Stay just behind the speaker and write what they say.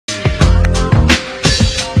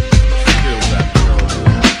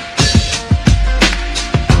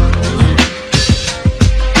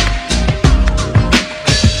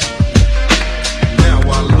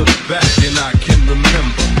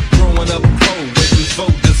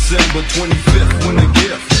December 25th, when the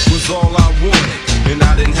gift was all I wanted, and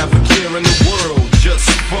I didn't have a care in the world, just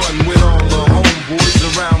fun with all the homeboys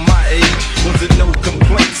around my age. Was it no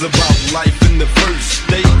complaints about life in the first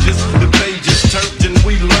stages? The pages turned and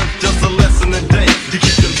we learned just a lesson a day to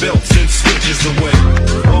keep the belts and switches away.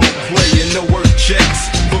 All play and no work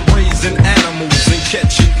checks for raising animals and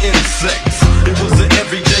catching insects. It was an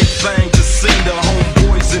everyday thing to see the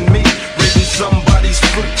homeboys and me raiding somebody's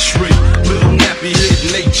fruit tree. Little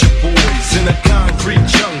nappy-head nature boys in a concrete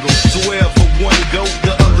jungle. So wherever one go,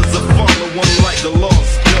 the others will follow one like the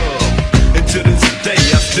lost dove. And to this day,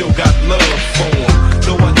 I still got love for them.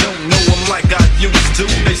 Though I don't know them like I used to,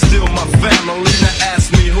 they still my family. Now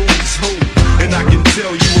ask me who's who, and I can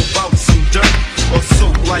tell you about some dirt or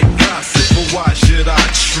soap like gossip. But why should I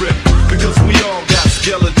trip? Because we all got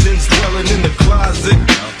skeletons dwelling in the closet.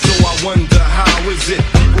 So I wonder, how is it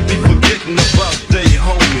people be forgetting about they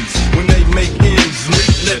homies when they make ends meet?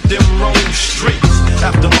 Let them roam streets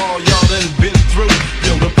after all y'all done been through.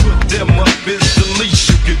 Yo, to put them up is the least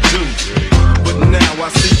you could do. But now I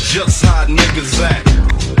see just how niggas act.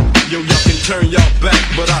 Yo, y'all can turn y'all back,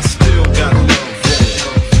 but I still got love for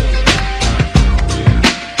them.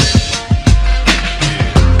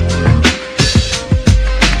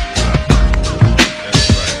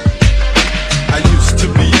 I used to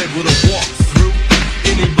be able to walk through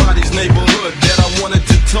anybody's neighborhood that I wanted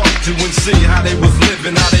to talk to and see how they was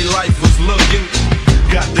living, how their life was looking.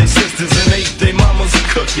 Got their sisters and ate their mamas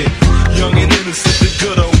cooking. Young and innocent, the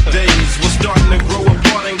good old days was starting to grow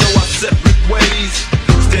apart and go our separate ways.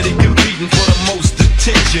 Steady competing for the most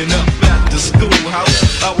attention up at the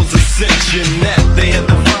schoolhouse. I was ascension that they had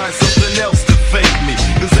to find something else to fake me,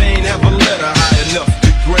 cause they ain't have a letter high enough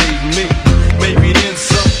to grade me. Maybe then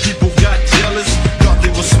some people got jealous, thought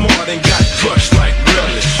they were smart and got crushed like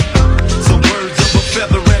relish. So birds of a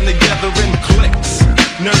feather ran together in cliques.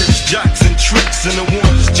 Nerds, jocks, and tricks, and the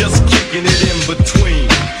ones just kicking it in between.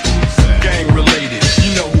 Gang related,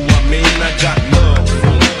 you know who I mean. I got love for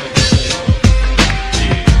them.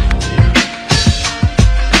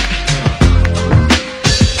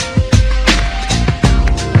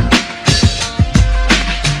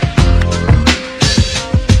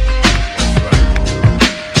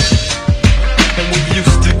 And we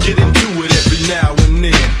used to get into it every now and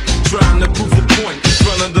then, trying to prove a point in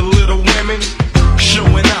front of the little women,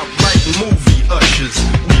 showing out like movie ushers.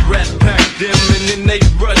 We rat pack them and then they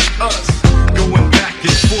rush us, going back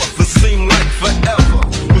and forth. It seemed like forever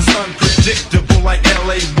was unpredictable like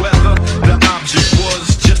LA weather. The object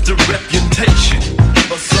was just a reputation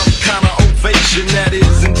or some kind of ovation. That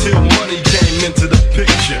is until money came into the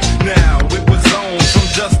picture. Now it was on from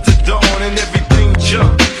dusk to dawn and everything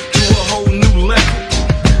jumped to a whole new level.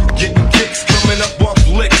 Getting kicks coming up off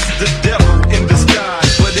licks, the devil in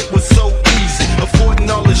disguise, but it was so easy, affording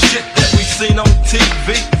all the shit that we seen on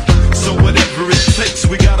TV. So whatever it takes,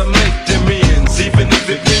 we gotta make them ends, even if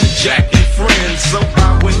it means jacking friends. So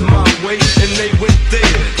I went my way and they went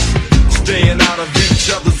theirs, staying out of each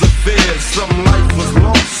other's affairs. Some life was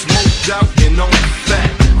lost, smoked out,